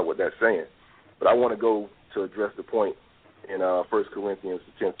 that's not what that's saying. But I want to go to address the point in 1 Corinthians,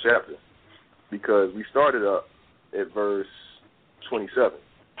 the 10th chapter, because we started up at verse 27.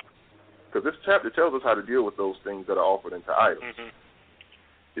 Because this chapter tells us how to deal with those things that are offered unto idols.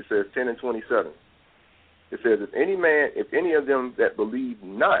 Mm-hmm. It says 10 and 27. It says, if any of them that believe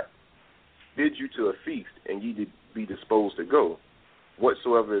not bid you to a feast, and ye be disposed to go,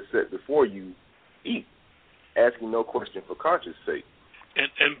 whatsoever is set before you, eat, asking no question for conscience sake.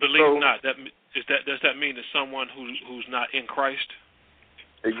 And believe not. Does that mean that someone who's not in Christ?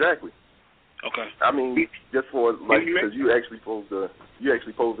 Exactly. Okay. I mean, just for because you actually posed the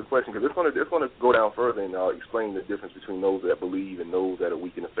question, because it's going to go down further and explain the difference between those that believe and those that are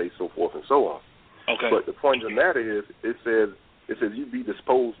weak in the faith, so forth and so on. Okay. But the point of the matter is, it says you be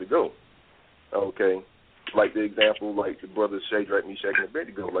disposed to go. Okay. Like the example, like the brothers Shadrach, Meshach, and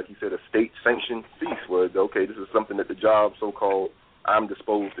Abednego, like you said, a state-sanctioned feast where, okay, this is something that the job, so-called, I'm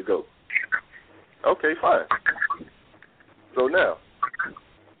disposed to go. Okay, fine. So now,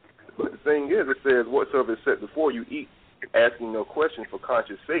 but the thing is, it says, whatsoever is set before you, eat, asking no question for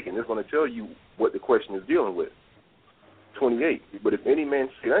conscience sake. And it's going to tell you what the question is dealing with. 28, but if any man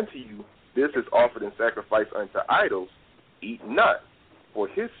say unto you, this is offered in sacrifice unto idols, eat not, for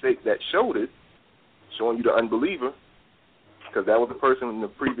his sake that showed it, showing you the unbeliever, because that was the person in the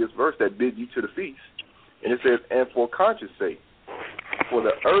previous verse that bid you to the feast. And it says, and for conscience sake, for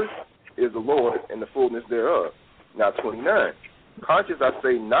the earth is the Lord and the fullness thereof. Now 29, conscience I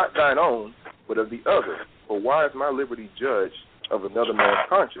say not thine own, but of the other. For why is my liberty judged of another man's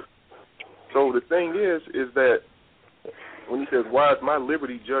conscience? So the thing is that when he says, why is my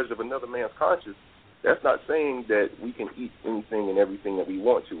liberty judged of another man's conscience, That's not saying that we can eat anything and everything that we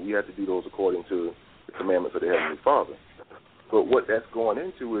want to. We have to do those according to the commandments of the Heavenly Father. But what that's going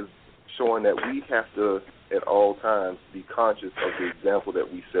into is showing that we have to, at all times, be conscious of the example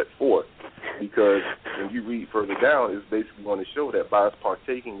that we set forth. Because when you read further down, it's basically going to show that by us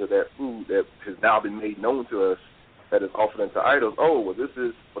partaking of that food that has now been made known to us, that is offered unto idols, this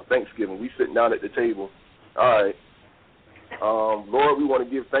is for Thanksgiving. We sitting down at the table. All right. Lord, we want to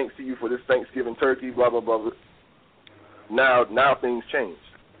give thanks to you for this Thanksgiving turkey, blah, blah, blah. Now things change.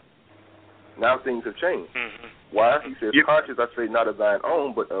 Now things have changed. Mm-hmm. Why? He says, conscious, I say, not of thine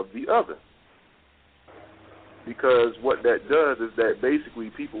own, but of the other. Because what that does is that basically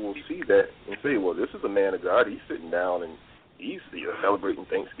people will see that and say, well, this is a man of God. He's sitting down and he's celebrating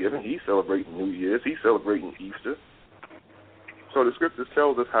Thanksgiving. He's celebrating New Year's. He's celebrating Easter. So the scriptures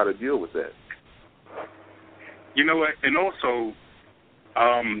tells us how to deal with that. You know what? And also,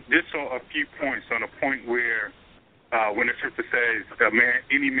 just a few points on a point where when the scripture says,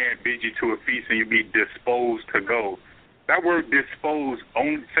 any man bid you to a feast and you be disposed to go, that word disposed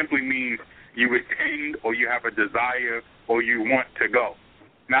only simply means you attend or you have a desire or you want to go.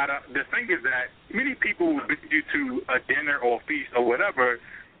 Now, the thing is that many people will bid you to a dinner or a feast or whatever.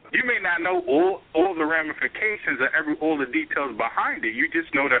 You may not know all the ramifications or all the details behind it. You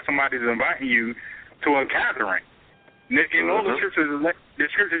just know that somebody's inviting you to a gathering. And all the scriptures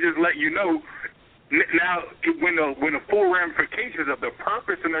just let you know. Now, when the full ramifications of the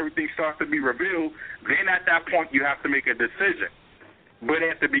purpose and everything starts to be revealed, then at that point you have to make a decision. But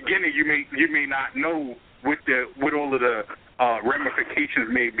at the beginning, you may not know what all of the ramifications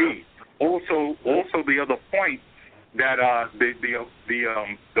may be. Also, the other point that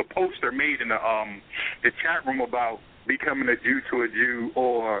the poster made in the chat room about becoming a Jew to a Jew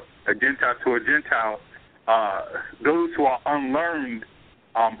or a Gentile to a Gentile, those who are unlearned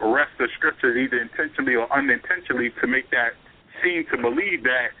arrest the scriptures either intentionally or unintentionally to make that seem to believe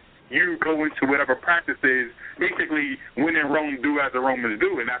that you go into whatever practices, basically, when in Rome, do as the Romans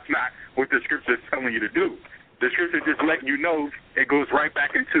do, and that's not what the scripture is telling you to do. The scripture just letting you know it goes right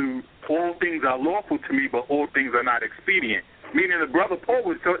back into all things are lawful to me, but all things are not expedient. Meaning the brother Paul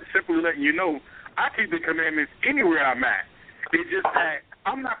was simply letting you know, I keep the commandments anywhere I'm at. It's just that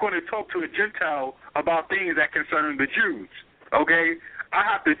I'm not going to talk to a Gentile about things that concern the Jews, okay? I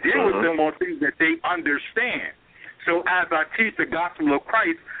have to deal with them on things that they understand. So as I teach the gospel of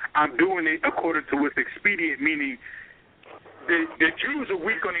Christ, I'm doing it according to what's expedient, meaning the Jews are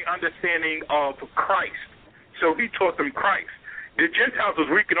weak on the understanding of Christ. So he taught them Christ. The Gentiles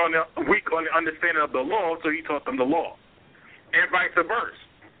was weak on the understanding of the law, so he taught them the law, and vice versa.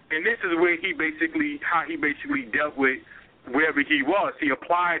 And this is where how he basically dealt with wherever he was. He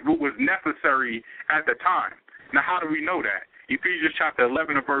applied what was necessary at the time. Now, how do we know that? Ephesians chapter 5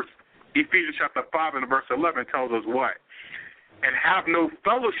 and verse 11 tells us what? And have no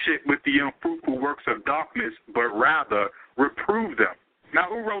fellowship with the unfruitful works of darkness, but rather reprove them. Now,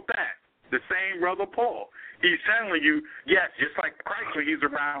 who wrote that? The same brother Paul. He's telling you, yes, just like Christ when he's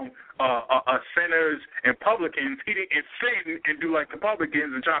around sinners and publicans, he didn't sin and do like the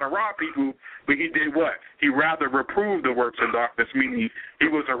publicans and try to rob people, but he did what? He rather reproved the works of darkness, meaning he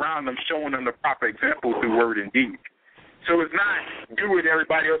was around them, showing them the proper example through word and deed. So it's not do what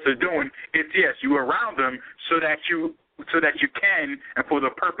everybody else is doing. It's, yes, you around them so that you can, and for the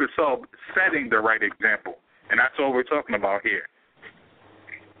purpose of setting the right example. And that's all we're talking about here.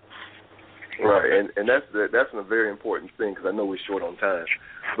 Right, and that's a very important thing because I know we're short on time.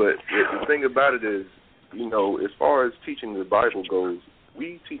 But the thing about it is, as far as teaching the Bible goes,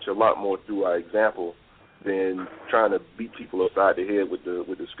 we teach a lot more through our example than trying to beat people upside the head with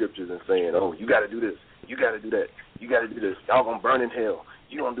the scriptures and saying, oh, you got to do this, you got to do that, you got to do this, y'all going to burn in hell,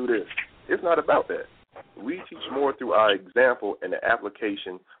 you don't do this. It's not about that. We teach more through our example and the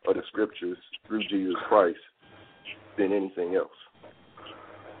application of the scriptures through Jesus Christ than anything else.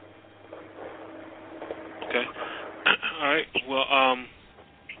 Okay. All right. Well,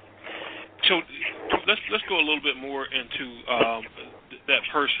 so let's go a little bit more into that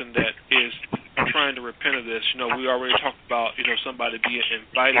person that is trying to repent of this. We already talked about somebody being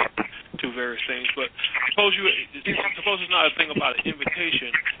invited to various things, but suppose it's not a thing about an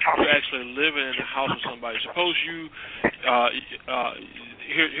invitation. You're actually living in the house of somebody. Suppose you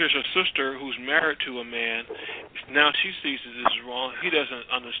here's a sister who's married to a man. Now she sees this is wrong. He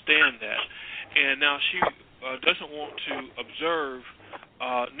doesn't understand that. And now she doesn't want to observe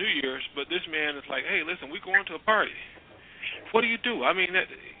New Year's, but this man is like, hey, listen, we're going to a party. What do you do? I mean,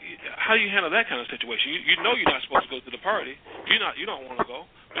 how do you handle that kind of situation? You know you're not supposed to go to the party. You don't want to go,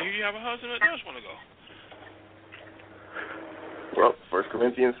 but here you have a husband that does want to go. Well, 1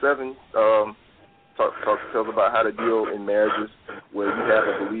 Corinthians 7 tells about how to deal in marriages where you have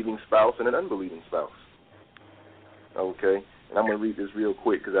a believing spouse and an unbelieving spouse. Okay, and I'm going to read this real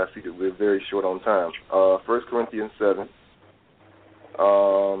quick because I see that we're very short on time. 1 Corinthians 7,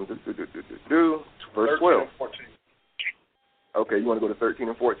 verse 12. 14. Okay, you want to go to 13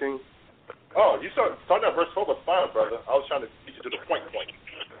 and 14? Oh, you started at verse 12 was fine, brother. I was trying to get you to the point.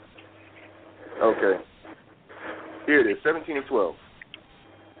 Okay. Here it is, 17 and 12.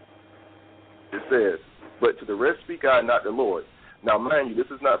 It says, but to the rest speak I, not the Lord. Now, mind you,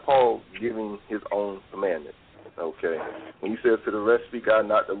 this is not Paul giving his own commandment. Okay. When he says to the rest speak I,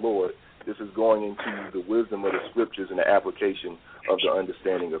 not the Lord, this is going into the wisdom of the scriptures and the application of the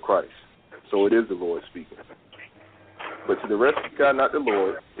understanding of Christ. So it is the Lord speaking. But to the rest speak I, not the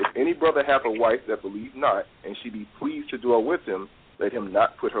Lord. If any brother hath a wife that believe not, and she be pleased to dwell with him, let him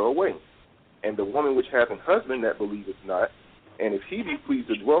not put her away. And the woman which hath an husband that believeth not, and if he be pleased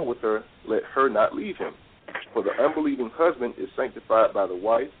to dwell with her, let her not leave him. For the unbelieving husband is sanctified by the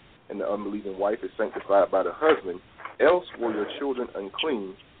wife, and the unbelieving wife is sanctified by the husband. Else were your children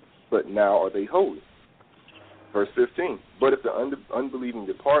unclean, but now are they holy. Verse 15, but if the unbelieving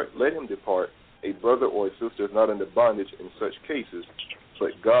depart, let him depart. A brother or a sister is not under bondage in such cases,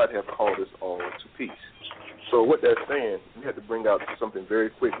 but God hath called us all to peace. So what that's saying, we have to bring out something very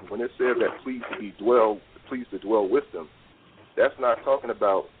quick. When it says that pleased to dwell with them, that's not talking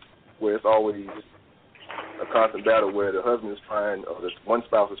about where it's always a constant battle where the husband is trying, or the one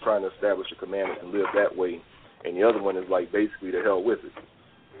spouse is trying to establish a commandment and live that way, and the other one is like basically to hell with it.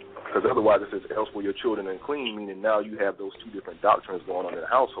 Because otherwise it says, else were your children unclean, meaning now you have those two different doctrines going on in the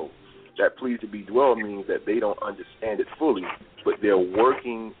household. That pleased to be dwell means that they don't understand it fully, but they're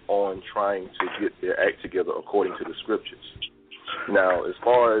working on trying to get their act together according to the scriptures. Now, as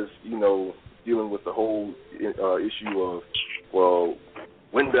far as, dealing with the whole issue of, well,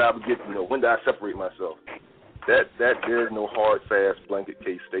 when do I separate myself? That there's no hard, fast, blanket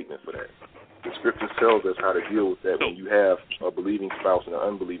case statement for that. The scriptures tells us how to deal with that. When you have a believing spouse and an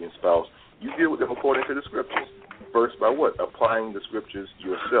unbelieving spouse, you deal with them according to the scriptures. First, by what? Applying the scriptures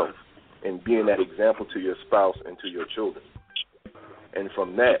yourself and being that example to your spouse and to your children. And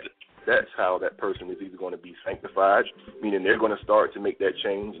from that's how that person is either going to be sanctified, meaning they're going to start to make that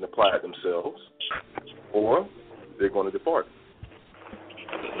change and apply it themselves, or they're going to depart.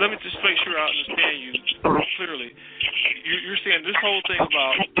 Let me just make sure I understand you clearly. You're saying this whole thing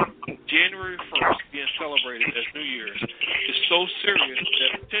about January 1st being celebrated as New Year's is so serious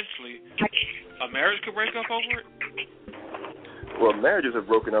that potentially a marriage could break up over it? Well, marriages have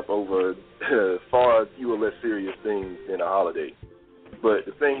broken up over far fewer, less serious things than a holiday. But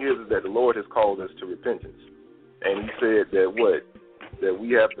the thing is that the Lord has called us to repentance. And he said that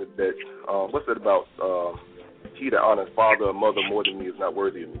we have to, what's that about, he that honors father or mother more than me is not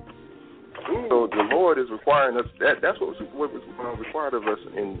worthy of me. So the Lord is requiring us, that's what was required of us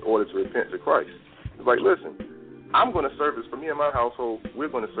in order to repent to Christ. It's like, listen, I'm going to serve this, for me and my household, we're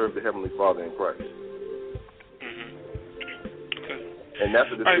going to serve the Heavenly Father in Christ. And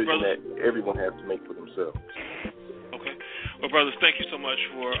that's a decision that everyone has to make for themselves. Okay. Well, brothers, thank you so much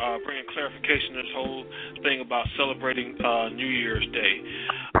for bringing clarification to this whole thing about celebrating New Year's Day.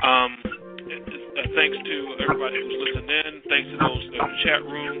 Thanks to everybody who's listening in. Thanks to those in the chat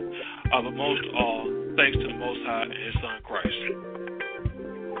room. But most of all, thanks to the Most High and His Son, Christ.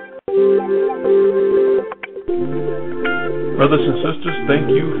 Brothers and sisters, thank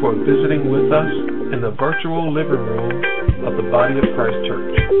you for visiting with us in the virtual living room of the Body of Christ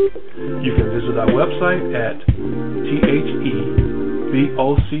Church. You can visit our website at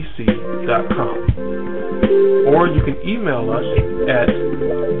thebocc.com, or you can email us at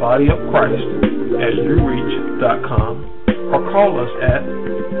bodyofchrist@newreach.com, or call us at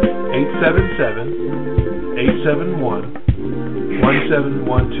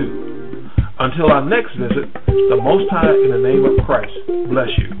 877-871-1712. Until our next visit, the Most High in the name of Christ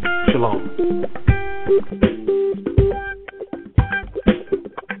bless you. Shalom.